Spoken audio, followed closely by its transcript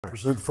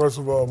First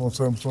of all, I want to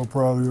say I'm so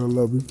proud of you. I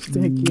love you.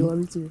 Thank you. Love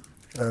you too.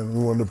 And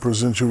we wanted to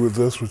present you with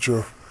this, with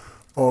your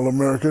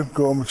All-American.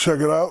 Go and check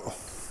it out.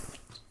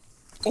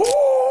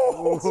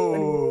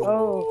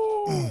 Oh.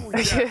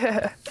 Yes.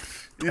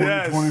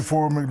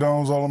 2024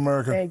 McDonald's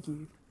All-American. Thank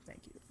you.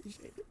 Thank you.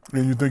 Appreciate it.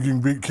 And you think you can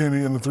beat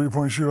Kenny in the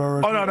three-point shoot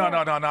already? Oh, no,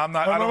 I'm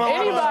not.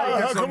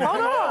 Anybody. Come on.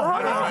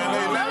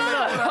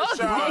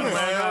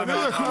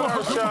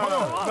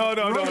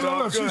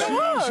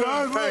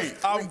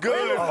 I'm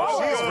good.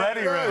 She's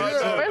ready.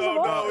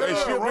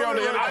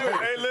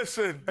 Hey,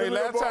 listen. Hey,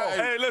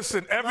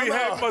 listen. Every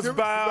head must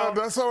bow.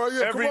 That's all right.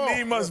 Yeah, every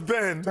knee must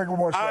bend. Take one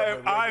more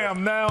shot, I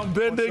am now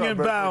bending and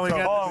bowing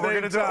at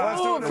the same time.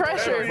 Ooh,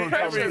 pressure.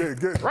 Right here.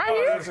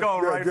 Let's go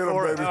right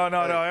for it. No.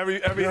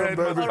 Every head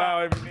must bow,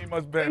 every knee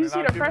must bend. You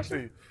see the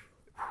pressure?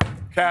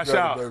 Cash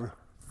out.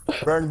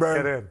 Bang, bang.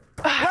 Get in.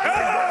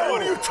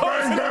 What are you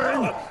talking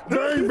about?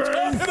 Bang,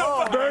 bang. Bang, bang.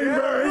 What are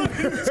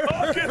you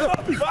talking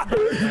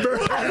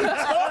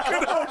about?